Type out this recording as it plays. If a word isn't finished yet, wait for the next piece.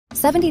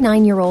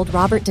79-year-old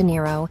Robert De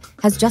Niro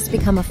has just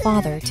become a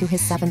father to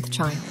his 7th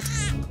child.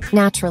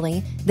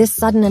 Naturally, this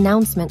sudden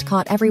announcement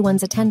caught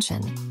everyone's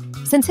attention.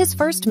 Since his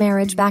first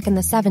marriage back in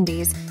the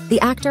 70s, the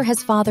actor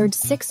has fathered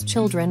 6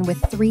 children with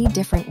 3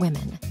 different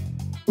women.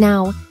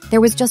 Now,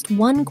 there was just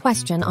one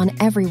question on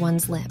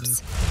everyone's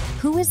lips.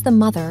 Who is the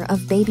mother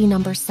of baby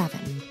number 7?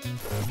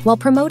 While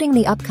promoting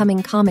the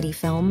upcoming comedy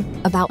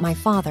film, About My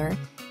Father,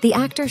 the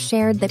actor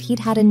shared that he'd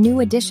had a new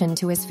addition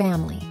to his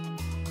family.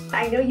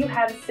 I know you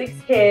have 6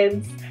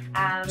 kids.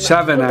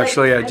 7,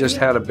 actually. I just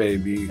had a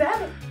baby.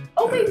 7?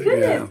 Oh my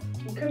goodness.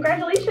 Yeah.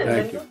 Congratulations.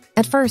 Thank you.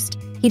 At first,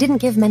 he didn't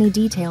give many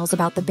details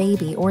about the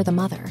baby or the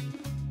mother.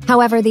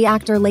 However, the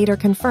actor later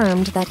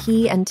confirmed that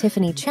he and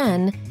Tiffany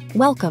Chen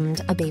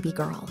welcomed a baby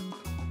girl.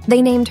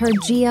 They named her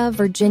Gia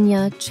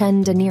Virginia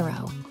Chen-De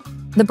Niro.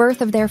 The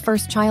birth of their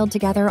first child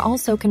together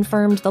also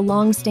confirmed the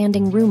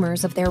long-standing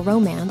rumors of their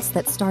romance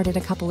that started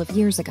a couple of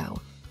years ago.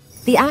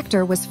 The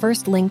actor was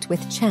first linked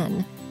with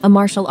Chen, a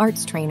martial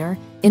arts trainer,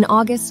 in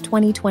August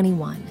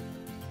 2021.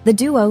 The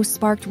duo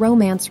sparked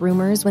romance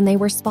rumors when they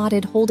were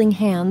spotted holding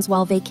hands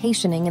while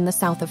vacationing in the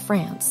south of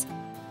France.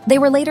 They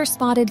were later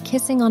spotted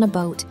kissing on a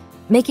boat,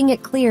 making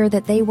it clear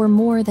that they were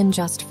more than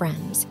just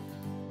friends.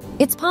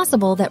 It's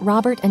possible that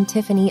Robert and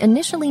Tiffany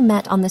initially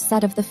met on the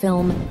set of the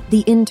film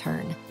The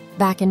Intern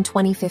back in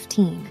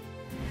 2015.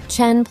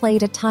 Chen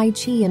played a Tai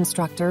Chi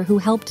instructor who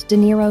helped De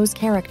Niro's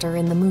character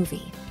in the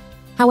movie.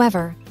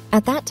 However,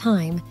 at that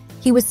time,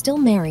 he was still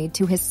married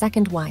to his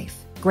second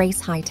wife, Grace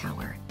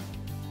Hightower.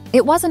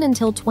 It wasn't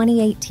until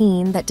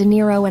 2018 that De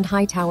Niro and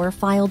Hightower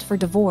filed for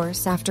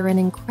divorce after an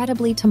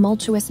incredibly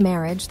tumultuous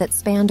marriage that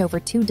spanned over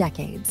 2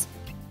 decades.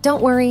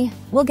 Don't worry,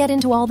 we'll get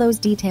into all those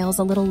details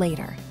a little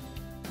later.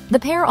 The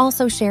pair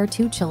also share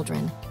 2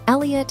 children,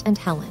 Elliot and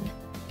Helen.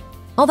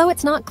 Although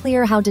it's not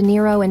clear how De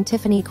Niro and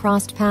Tiffany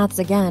crossed paths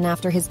again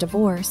after his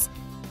divorce,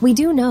 we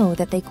do know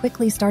that they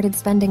quickly started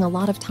spending a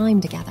lot of time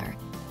together.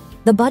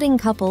 The budding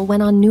couple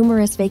went on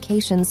numerous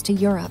vacations to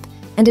Europe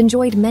and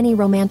enjoyed many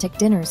romantic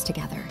dinners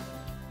together.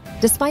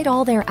 Despite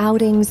all their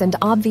outings and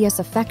obvious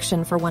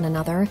affection for one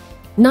another,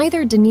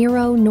 neither De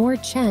Niro nor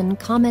Chen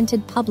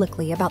commented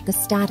publicly about the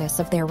status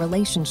of their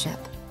relationship.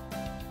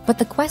 But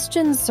the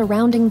questions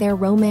surrounding their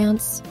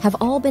romance have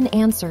all been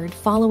answered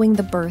following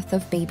the birth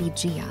of baby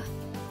Gia.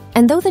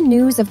 And though the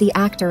news of the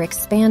actor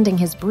expanding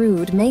his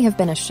brood may have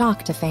been a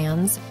shock to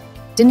fans,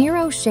 De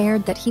Niro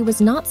shared that he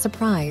was not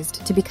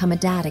surprised to become a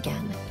dad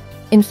again.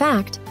 In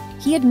fact,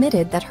 he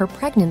admitted that her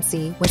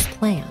pregnancy was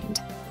planned.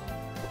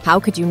 "How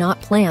could you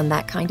not plan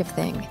that kind of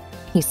thing?"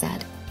 he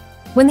said.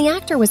 When the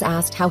actor was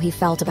asked how he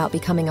felt about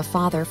becoming a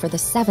father for the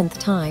 7th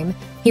time,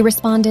 he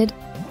responded,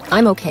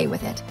 "I'm okay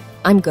with it.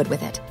 I'm good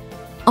with it."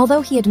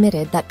 Although he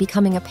admitted that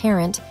becoming a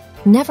parent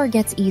never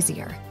gets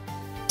easier.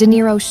 De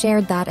Niro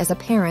shared that as a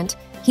parent,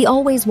 he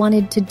always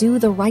wanted to do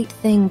the right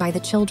thing by the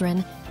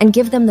children and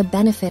give them the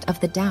benefit of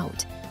the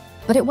doubt.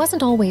 But it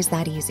wasn't always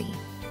that easy.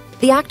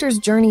 The actor's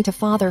journey to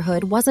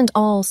fatherhood wasn't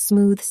all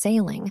smooth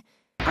sailing.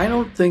 I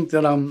don't think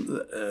that I'm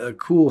a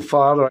cool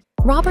father.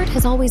 Robert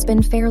has always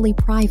been fairly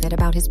private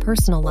about his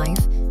personal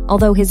life,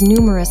 although his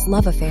numerous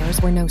love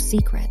affairs were no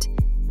secret.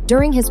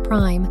 During his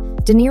prime,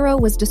 De Niro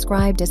was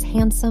described as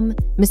handsome,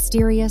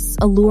 mysterious,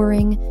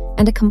 alluring,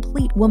 and a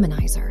complete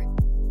womanizer.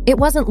 It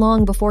wasn't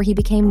long before he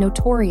became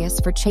notorious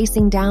for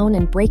chasing down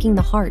and breaking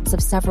the hearts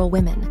of several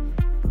women.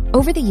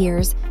 Over the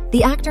years,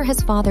 the actor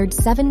has fathered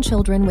 7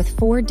 children with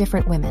 4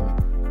 different women.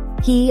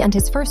 He and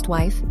his first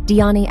wife,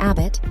 Diane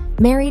Abbott,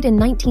 married in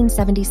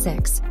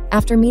 1976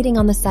 after meeting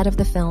on the set of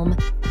the film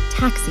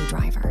Taxi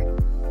Driver.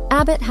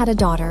 Abbott had a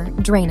daughter,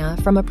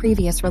 Drana, from a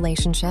previous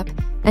relationship,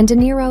 and De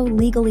Niro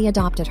legally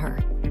adopted her.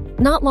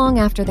 Not long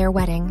after their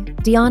wedding,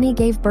 Diane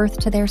gave birth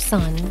to their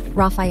son,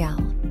 Raphael.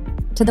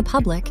 To the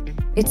public,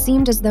 it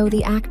seemed as though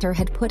the actor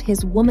had put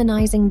his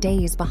womanizing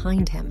days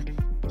behind him.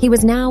 He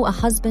was now a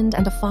husband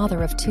and a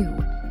father of 2.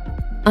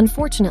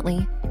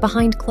 Unfortunately,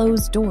 behind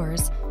closed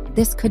doors,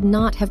 this could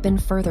not have been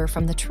further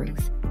from the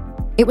truth.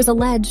 It was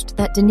alleged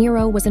that De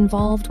Niro was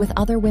involved with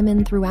other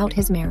women throughout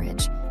his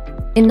marriage.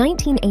 In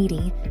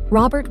 1980,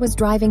 Robert was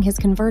driving his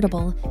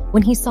convertible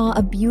when he saw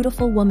a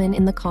beautiful woman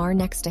in the car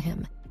next to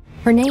him.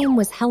 Her name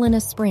was Helena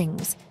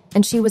Springs,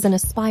 and she was an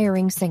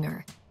aspiring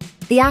singer.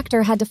 The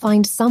actor had to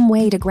find some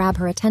way to grab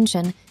her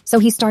attention, so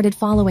he started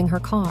following her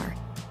car.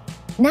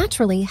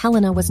 Naturally,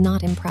 Helena was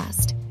not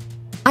impressed.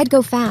 "I'd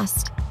go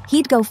fast.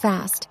 He'd go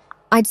fast.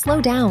 I'd slow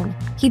down.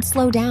 He'd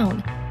slow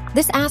down.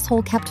 This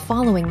asshole kept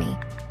following me.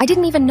 I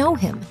didn't even know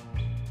him,"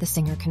 the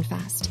singer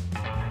confessed.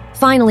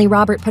 Finally,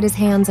 Robert put his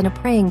hands in a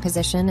praying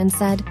position and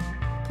said,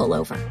 "Pull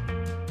over."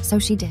 So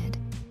she did,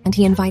 and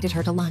he invited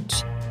her to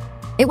lunch.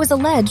 It was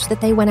alleged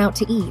that they went out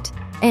to eat,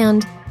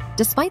 and,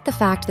 despite the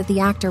fact that the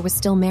actor was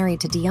still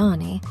married to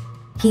Diane,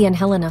 he and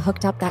Helena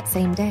hooked up that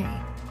same day.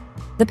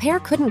 The pair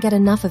couldn't get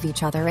enough of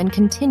each other and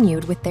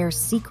continued with their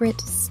secret,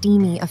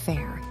 steamy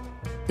affair.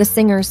 The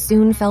singer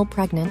soon fell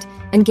pregnant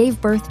and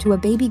gave birth to a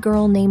baby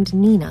girl named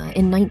Nina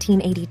in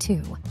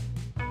 1982.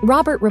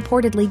 Robert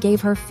reportedly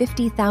gave her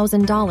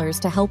 $50,000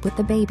 to help with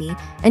the baby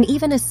and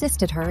even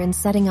assisted her in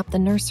setting up the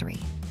nursery.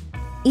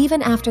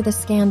 Even after the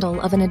scandal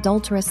of an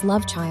adulterous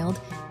love child,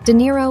 De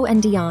Niro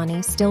and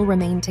Diane still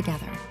remained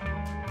together.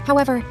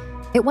 However,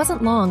 it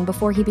wasn't long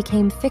before he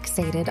became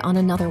fixated on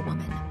another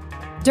woman.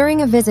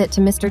 During a visit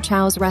to Mr.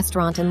 Chow's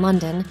restaurant in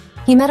London,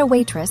 he met a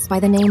waitress by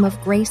the name of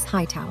Grace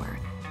Hightower.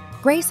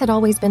 Grace had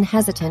always been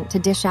hesitant to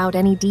dish out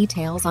any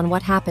details on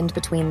what happened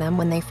between them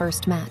when they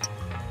first met.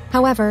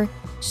 However,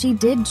 she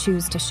did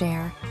choose to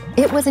share.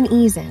 It was an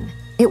ease-in.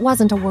 It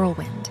wasn't a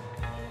whirlwind.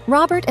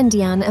 Robert and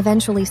Diane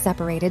eventually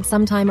separated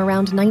sometime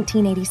around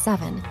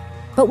 1987,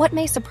 but what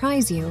may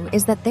surprise you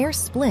is that their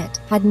split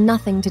had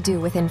nothing to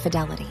do with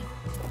infidelity.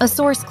 A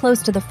source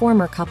close to the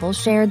former couple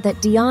shared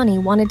that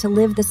Diane wanted to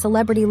live the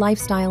celebrity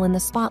lifestyle in the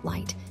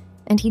spotlight,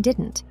 and he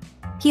didn't.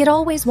 He had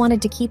always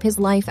wanted to keep his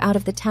life out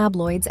of the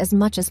tabloids as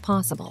much as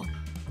possible,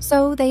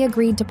 so they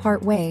agreed to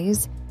part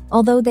ways,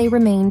 although they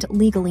remained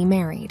legally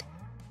married.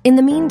 In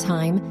the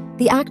meantime,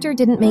 the actor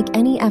didn't make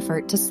any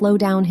effort to slow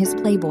down his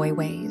playboy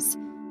ways.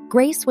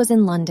 Grace was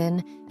in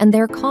London, and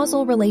their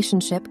causal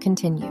relationship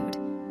continued.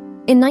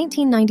 In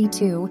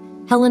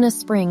 1992, Helena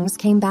Springs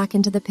came back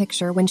into the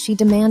picture when she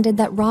demanded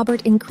that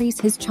Robert increase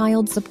his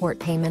child support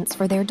payments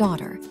for their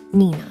daughter,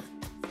 Nina.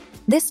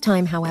 This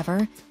time,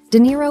 however, De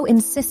Niro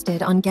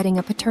insisted on getting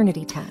a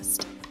paternity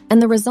test,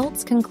 and the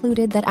results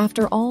concluded that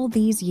after all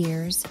these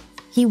years,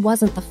 he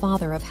wasn't the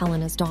father of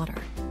Helena's daughter.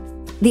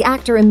 The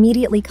actor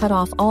immediately cut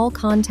off all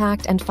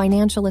contact and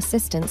financial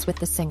assistance with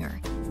the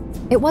singer.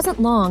 It wasn't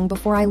long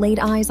before I laid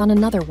eyes on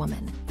another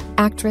woman,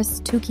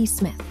 actress Toukie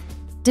Smith.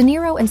 De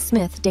Niro and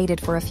Smith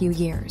dated for a few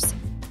years.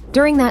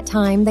 During that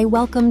time, they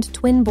welcomed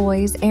twin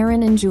boys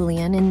Aaron and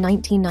Julian in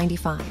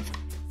 1995.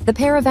 The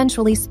pair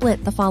eventually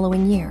split the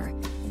following year.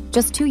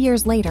 Just 2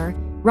 years later,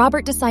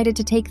 Robert decided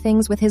to take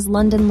things with his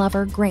London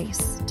lover,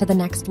 Grace, to the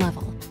next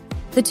level.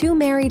 The two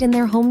married in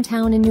their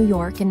hometown in New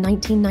York in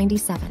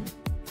 1997.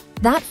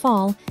 That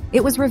fall,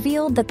 it was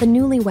revealed that the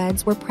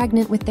newlyweds were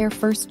pregnant with their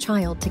first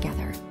child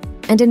together.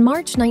 And in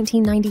March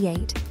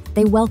 1998,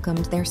 they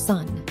welcomed their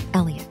son,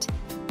 Elliot.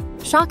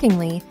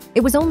 Shockingly,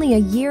 it was only a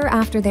year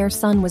after their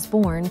son was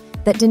born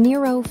that De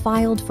Niro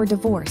filed for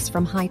divorce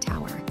from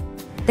Hightower.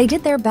 They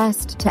did their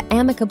best to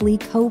amicably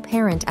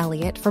co-parent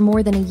Elliot for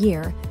more than a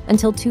year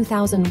until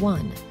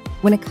 2001,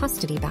 when a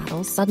custody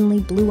battle suddenly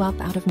blew up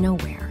out of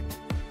nowhere.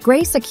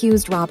 Grace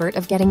accused Robert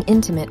of getting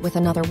intimate with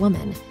another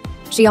woman.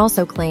 She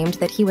also claimed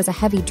that he was a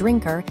heavy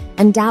drinker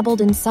and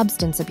dabbled in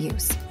substance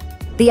abuse.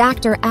 The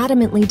actor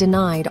adamantly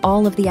denied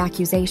all of the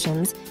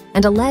accusations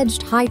and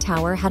alleged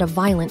Hightower had a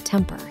violent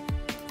temper.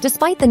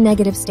 Despite the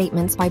negative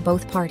statements by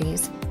both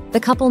parties, the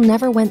couple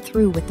never went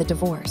through with the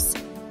divorce.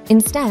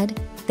 Instead,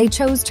 they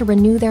chose to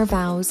renew their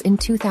vows in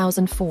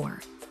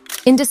 2004.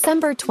 In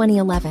December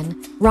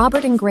 2011,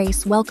 Robert and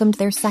Grace welcomed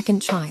their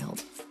second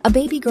child, a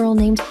baby girl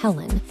named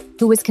Helen,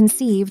 who was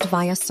conceived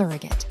via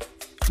surrogate.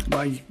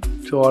 My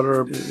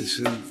daughter is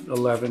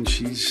 11.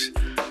 She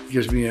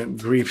gives me a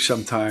grief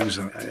sometimes.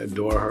 I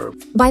adore her.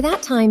 By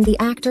that time, the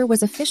actor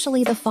was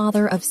officially the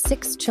father of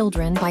 6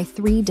 children by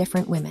 3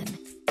 different women.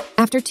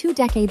 After 2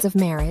 decades of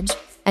marriage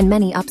and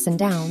many ups and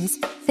downs,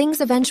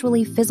 things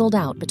eventually fizzled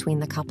out between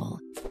the couple.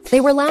 They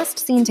were last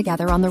seen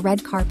together on the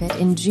red carpet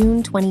in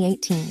June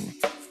 2018.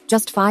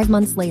 Just 5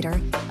 months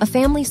later, a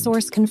family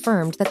source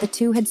confirmed that the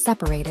two had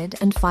separated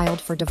and filed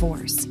for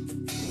divorce.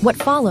 What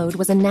followed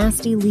was a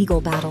nasty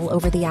legal battle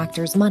over the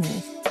actor's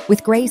money,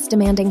 with Grace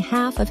demanding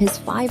half of his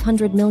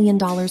 $500 million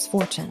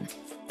fortune.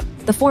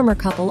 The former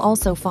couple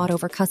also fought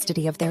over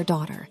custody of their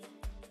daughter.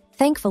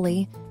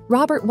 Thankfully,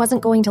 Robert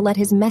wasn't going to let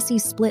his messy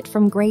split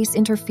from Grace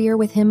interfere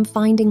with him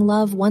finding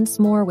love once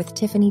more with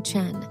Tiffany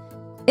Chen.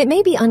 It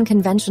may be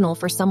unconventional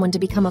for someone to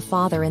become a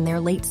father in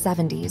their late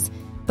 70s,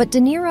 but De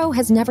Niro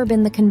has never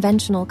been the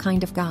conventional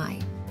kind of guy.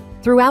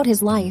 Throughout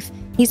his life,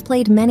 he's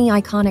played many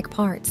iconic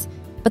parts,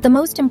 but the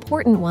most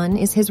important one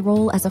is his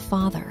role as a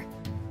father.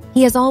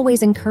 He has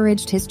always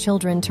encouraged his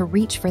children to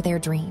reach for their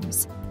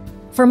dreams.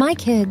 For my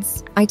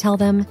kids, I tell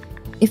them,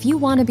 if you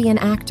want to be an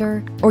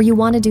actor, or you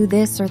want to do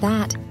this or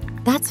that,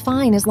 that's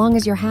fine as long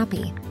as you're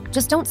happy.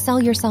 Just don't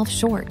sell yourself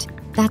short.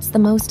 That's the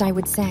most I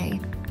would say.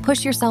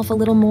 Push yourself a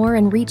little more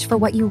and reach for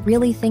what you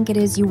really think it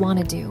is you want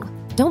to do.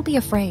 Don't be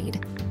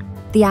afraid.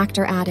 The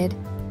actor added,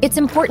 it's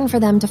important for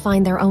them to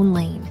find their own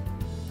lane.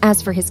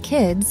 As for his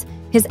kids,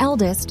 his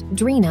eldest,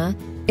 Drina,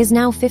 is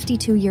now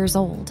 52 years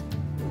old.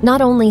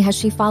 Not only has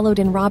she followed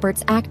in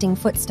Robert's acting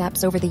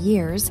footsteps over the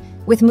years,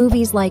 with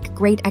movies like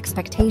Great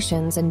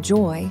Expectations and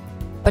Joy,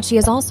 but she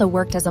has also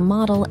worked as a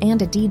model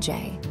and a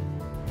DJ.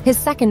 His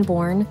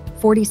second-born,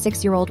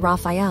 46-year-old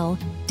Raphael,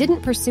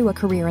 didn't pursue a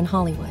career in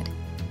Hollywood.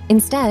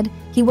 Instead,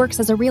 he works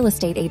as a real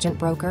estate agent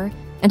broker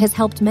and has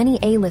helped many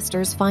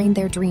A-listers find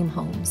their dream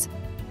homes.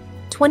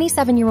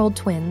 27-year-old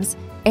twins,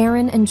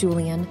 Aaron and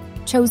Julian,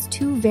 chose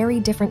 2 very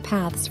different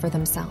paths for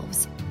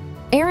themselves.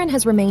 Aaron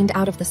has remained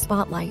out of the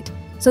spotlight,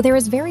 so there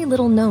is very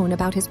little known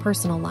about his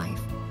personal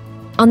life.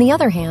 On the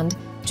other hand,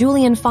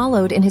 Julian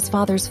followed in his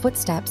father's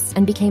footsteps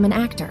and became an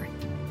actor.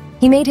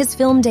 He made his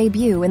film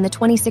debut in the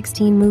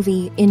 2016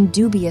 movie In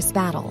Dubious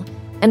Battle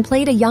and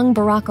played a young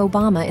Barack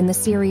Obama in the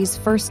series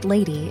First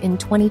Lady in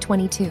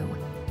 2022.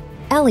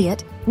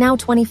 Elliot, now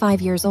 25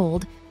 years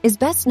old, is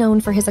best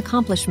known for his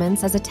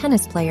accomplishments as a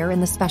tennis player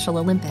in the Special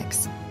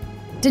Olympics.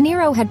 De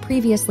Niro had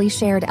previously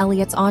shared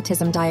Elliot's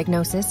autism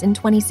diagnosis in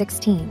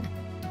 2016.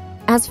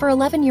 As for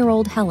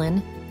 11-year-old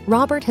Helen,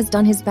 Robert has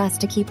done his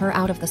best to keep her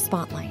out of the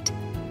spotlight.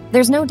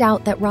 There's no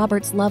doubt that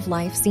Robert's love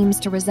life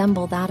seems to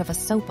resemble that of a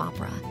soap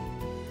opera.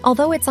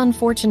 Although it's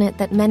unfortunate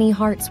that many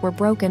hearts were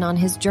broken on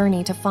his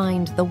journey to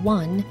find the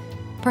one,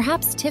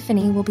 perhaps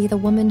Tiffany will be the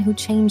woman who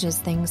changes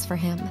things for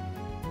him.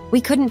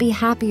 We couldn't be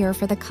happier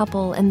for the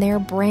couple and their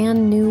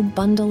brand new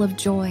bundle of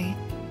joy.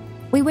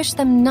 We wish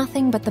them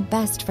nothing but the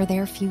best for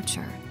their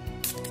future.